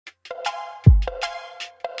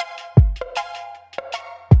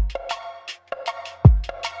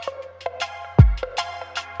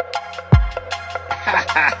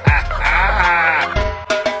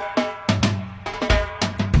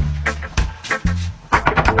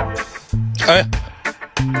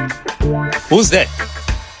Who's there?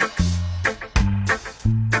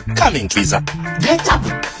 Coming, Twiza. Get up!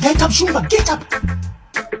 Get up, Shumba! Get up!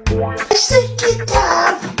 I said get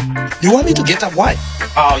up! You want me to get up? Why?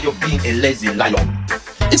 Oh, you're being a lazy lion.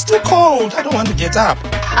 It's too cold. I don't want to get up.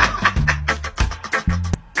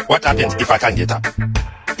 What happens if I can't get up?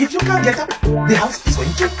 If you can't get up, the house is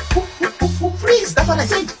going to freeze. That's what I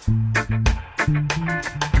said.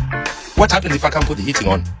 What happens if I can't put the heating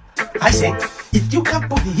on? I said, if you can't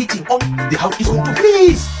put the heating on, the house is going to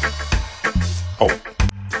freeze. Oh.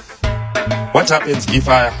 What happens if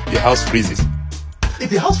the house freezes? If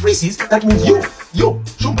the house freezes, that means you,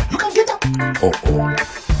 Shumba, you can't get up. Oh.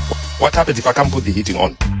 What happens if I can't put the heating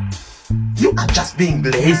on? You are just being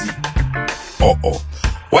lazy. Oh.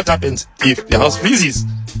 What happens if the house freezes?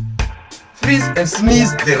 Freeze and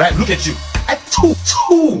sneeze the right. Look at you. Achoo.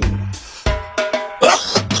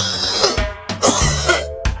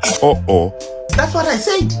 Oh. That's what I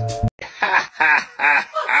said.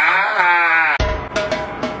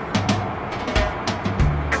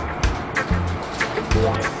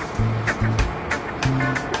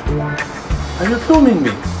 Are you filming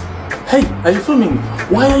me? Hey, are you filming me?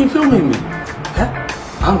 Why are you filming me? Huh?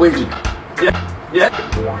 I'm waiting.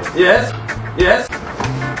 Yes.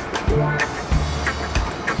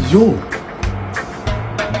 Yo.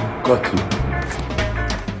 Got you.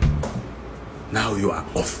 Now you are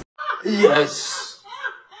off. Yes.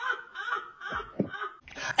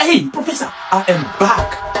 Hey, Professor, I am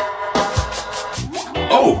back.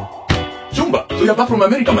 Oh, Shumba, so you're back from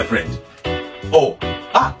America, my friend. Oh,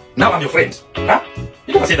 now I'm your friend. Huh?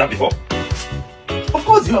 You never said that before. Of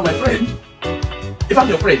course you are my friend. If I'm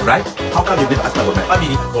your friend, right? How come you never ask me about my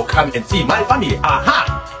family or come and see my family?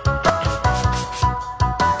 Aha!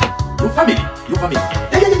 Your family.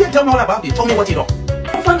 Yeah. Tell me all about it. Tell me what you know.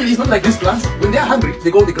 Your family is not like these plants. When they are hungry,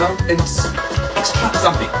 they go on the ground and extract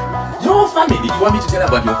something. Your family? You want me to tell you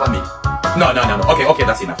about your family? No. Okay,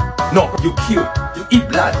 that's enough. No, you kill, you eat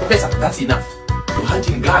blood. Professor, that's enough. You're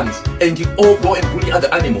hunting guns and you all go and bully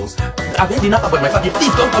other animals. I've had enough about my family.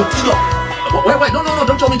 Please don't continue. Wait, no,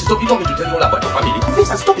 don't tell me to stop. You told me to tell you all about your family.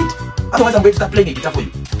 Professor, stop it. Otherwise I'm going to start playing a guitar for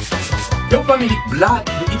you. Your family, blood,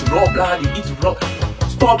 you eat raw blood,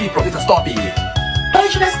 Stop it, Professor, stop it. Why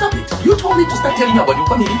should I stop it? You told me to start telling you about your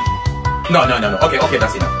family. No. Okay,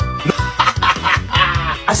 that's enough. No.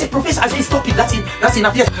 I said, Professor, stop it. That's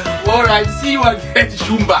enough. Yes. Alright, see you again,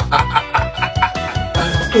 Shumba.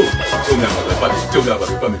 Tell me about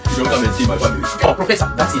your family. You don't come and see my family. Oh,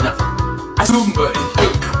 Professor, that's enough. Shumba,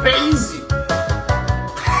 you're crazy.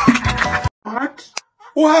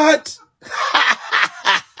 What?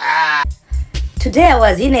 Today I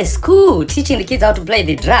was in a school teaching the kids how to play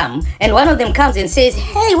the drum, and one of them comes and says,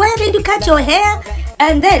 "Hey, why haven't you cut your hair?"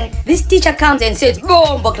 And then this teacher comes and says,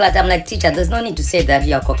 "Boom, Boklat." I'm like, "Teacher, there's no need to say that.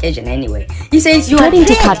 You're Caucasian anyway." He says, "You are dreading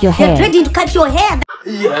to cut your hair." You're dreading to cut your hair.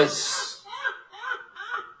 Yes.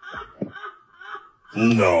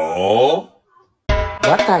 No.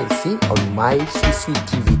 What I see on my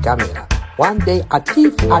CCTV camera, one day a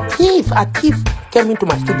thief came into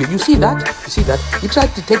my studio. You see that? He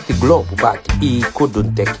tried to take the glove, but he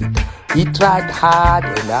couldn't take it. He tried hard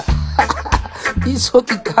and he saw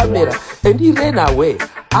the camera and he ran away.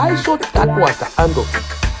 I thought that was the end of it.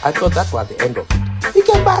 I thought that was the end of it. He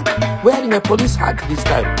came back wearing a police hat this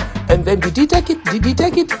time. And then did he take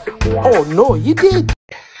it? Oh no, he did.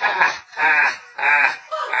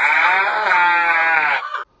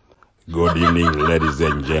 Good evening, ladies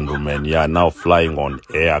and gentlemen. You are now flying on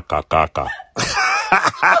air, Kakaka.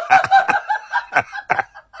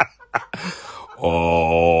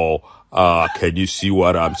 Can you see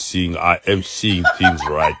what I'm seeing? I am seeing things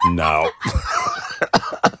right now.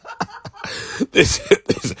 This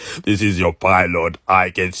is your pilot.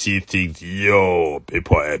 I can see things. Yo,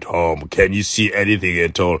 people at home, can you see anything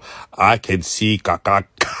at all? I can see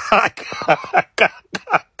Kakaka.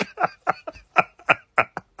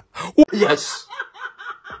 Yes.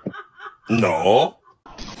 No.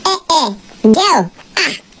 Girl,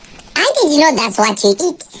 I didn't know that's what you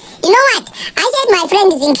eat. You know what? I said my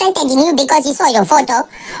friend is interested in you because he saw your photo.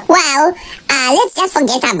 Well, let's just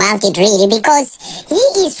forget about it really, because he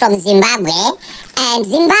is from Zimbabwe, and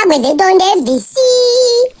Zimbabwe, they don't have the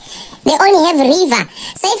sea. They only have a river.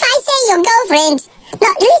 So if I say your girlfriend... No,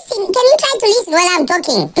 listen, can you try to listen while I'm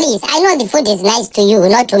talking? Please, I know the food is nice to you,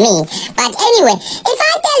 not to me. But anyway, if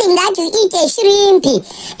I tell him that you eat a shrimpy,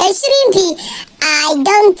 I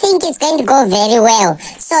don't think it's going to go very well.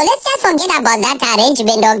 So let's just forget about that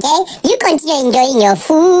arrangement, okay? You continue enjoying your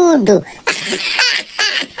food.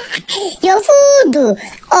 Your food.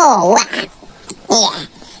 Oh, wow. Yeah.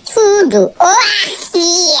 Food. Oh,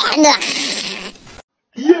 yeah.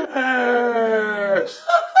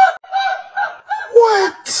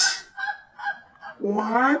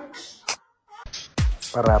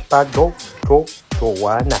 Parapago,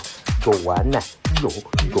 Joanna, Joanna.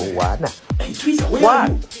 Hey, Twiza, where What?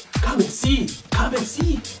 are you? Come and see. Come and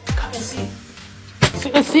see. Come and see.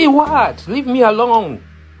 See what? Leave me alone.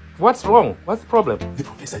 What's wrong? What's the problem? The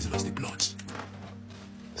professor has lost the plot.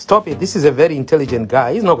 Stop it. This is a very intelligent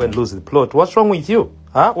guy. He's not going to lose the plot. What's wrong with you?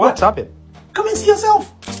 Huh? What's happened? Come and see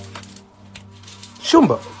yourself.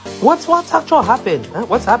 Shumba, what's actually happened? Huh?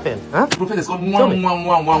 What's happened? Huh? The professor's gone Tell me. one.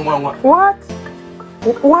 What?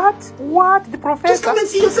 What? The professor? Just come and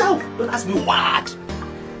see yourself. Don't ask me what.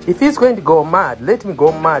 If he's going to go mad, let me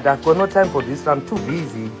go mad. I've got no time for this. I'm too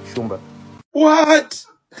busy, Shumba. What?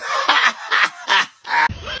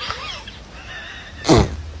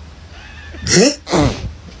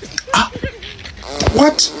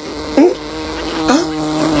 What?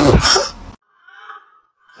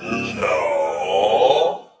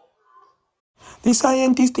 The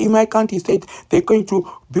scientists in my country said they're going to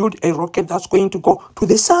build a rocket that's going to go to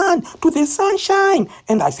the sun, to the sunshine.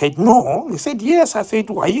 And I said, no. They said, yes. I said,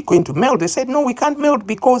 why are you going to melt? They said, no, we can't melt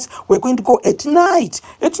because we're going to go at night.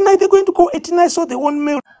 At night, they're going to go at night so they won't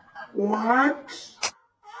melt. What?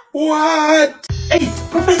 Hey,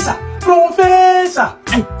 Professor!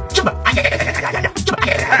 Hey, Shumba!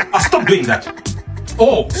 Stop doing that.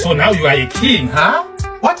 Oh, so now you are a king, huh?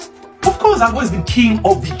 What? Of course, I've always been king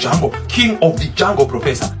of the jungle. King of the jungle,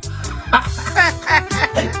 Professor.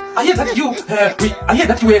 I hear that you were heard.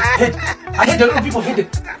 I heard a lot of people heard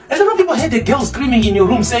it. A lot of people heard a girl screaming in your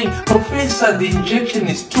room saying, Professor, the injection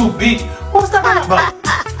is too big. What's that all about?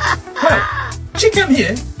 Well, she came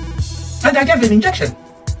here and I gave her an injection.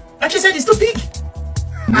 And she said it's too big.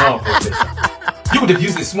 No, Professor. You could have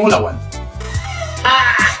used a smaller one.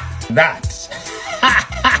 That.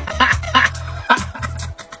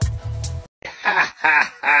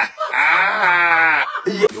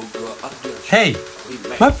 Hey,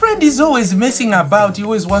 my friend is always messing about. He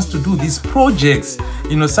always wants to do these projects.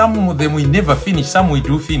 You know, some of them we never finish, some we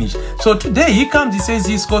do finish. So today he comes, he says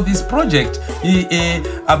he's got this project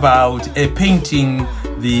about painting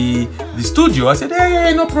the studio. I said,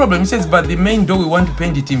 hey, no problem. He says, but the main door we want to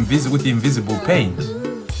paint it with invisible paint.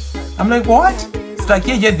 I'm like, what? It's like,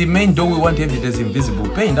 yeah, the main door we want to have it as invisible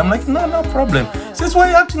paint. I'm like, no problem. He says, why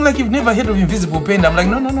are you acting like you've never heard of invisible paint? I'm like,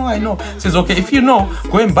 no, I know. He says, okay, if you know,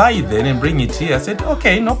 go and buy it then and bring it here. I said,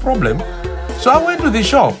 okay, no problem. So I went to the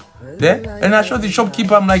shop there and I showed the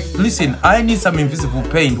shopkeeper, I'm like, listen, I need some invisible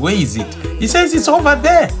paint. Where is it? He says, it's over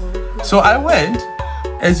there. So I went,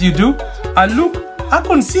 as you do, I look, I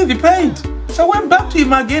couldn't see the paint. So I went back to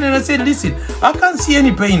him again and I said, listen, I can't see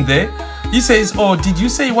any paint there. He says, oh, did you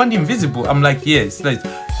say you want invisible? I'm like, yes.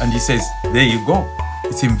 And he says, there you go.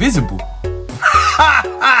 It's invisible.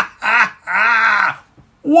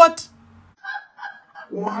 What?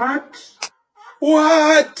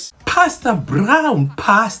 Pstor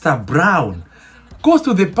Brown goes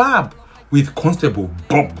to the pub with Constable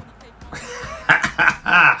Bob.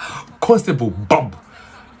 Constable Bob.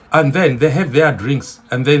 And then they have their drinks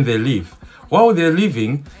and then they leave. While they're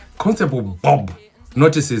leaving, Constable Bob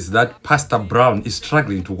notices that Pstor Brown is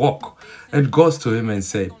struggling to walk and goes to him and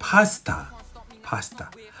says, Pastor,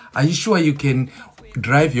 are you sure you can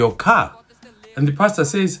drive your car? And the pastor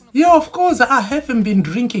says, yeah, of course, I haven't been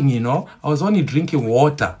drinking, you know. I was only drinking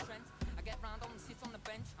water.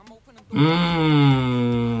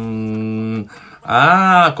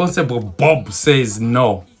 Constable Bob says,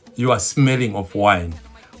 no, you are smelling of wine.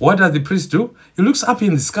 What does the priest do? He looks up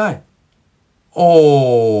in the sky.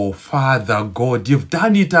 Oh, Father God, you've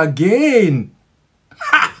done it again.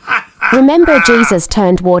 Remember Jesus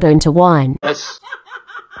turned water into wine. Yes.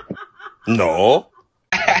 No.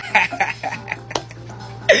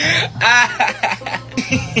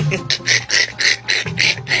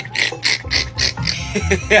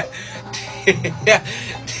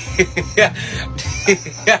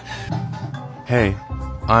 Hey,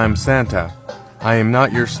 I'm Santa. I am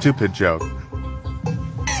not your stupid joke.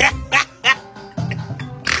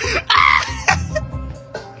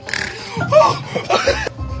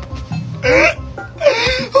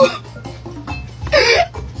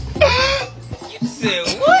 You said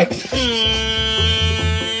what?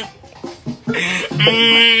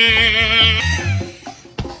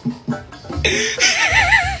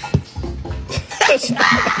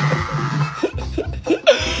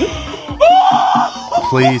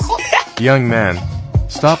 Please, young man,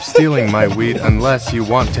 stop stealing my weed unless you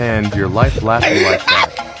want to end your life laughing like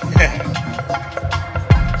that.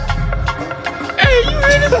 Hey, you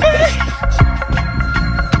in his face?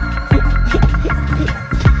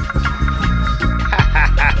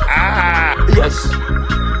 Yes.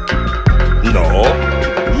 No.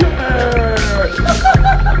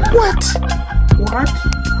 What? What?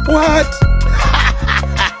 What?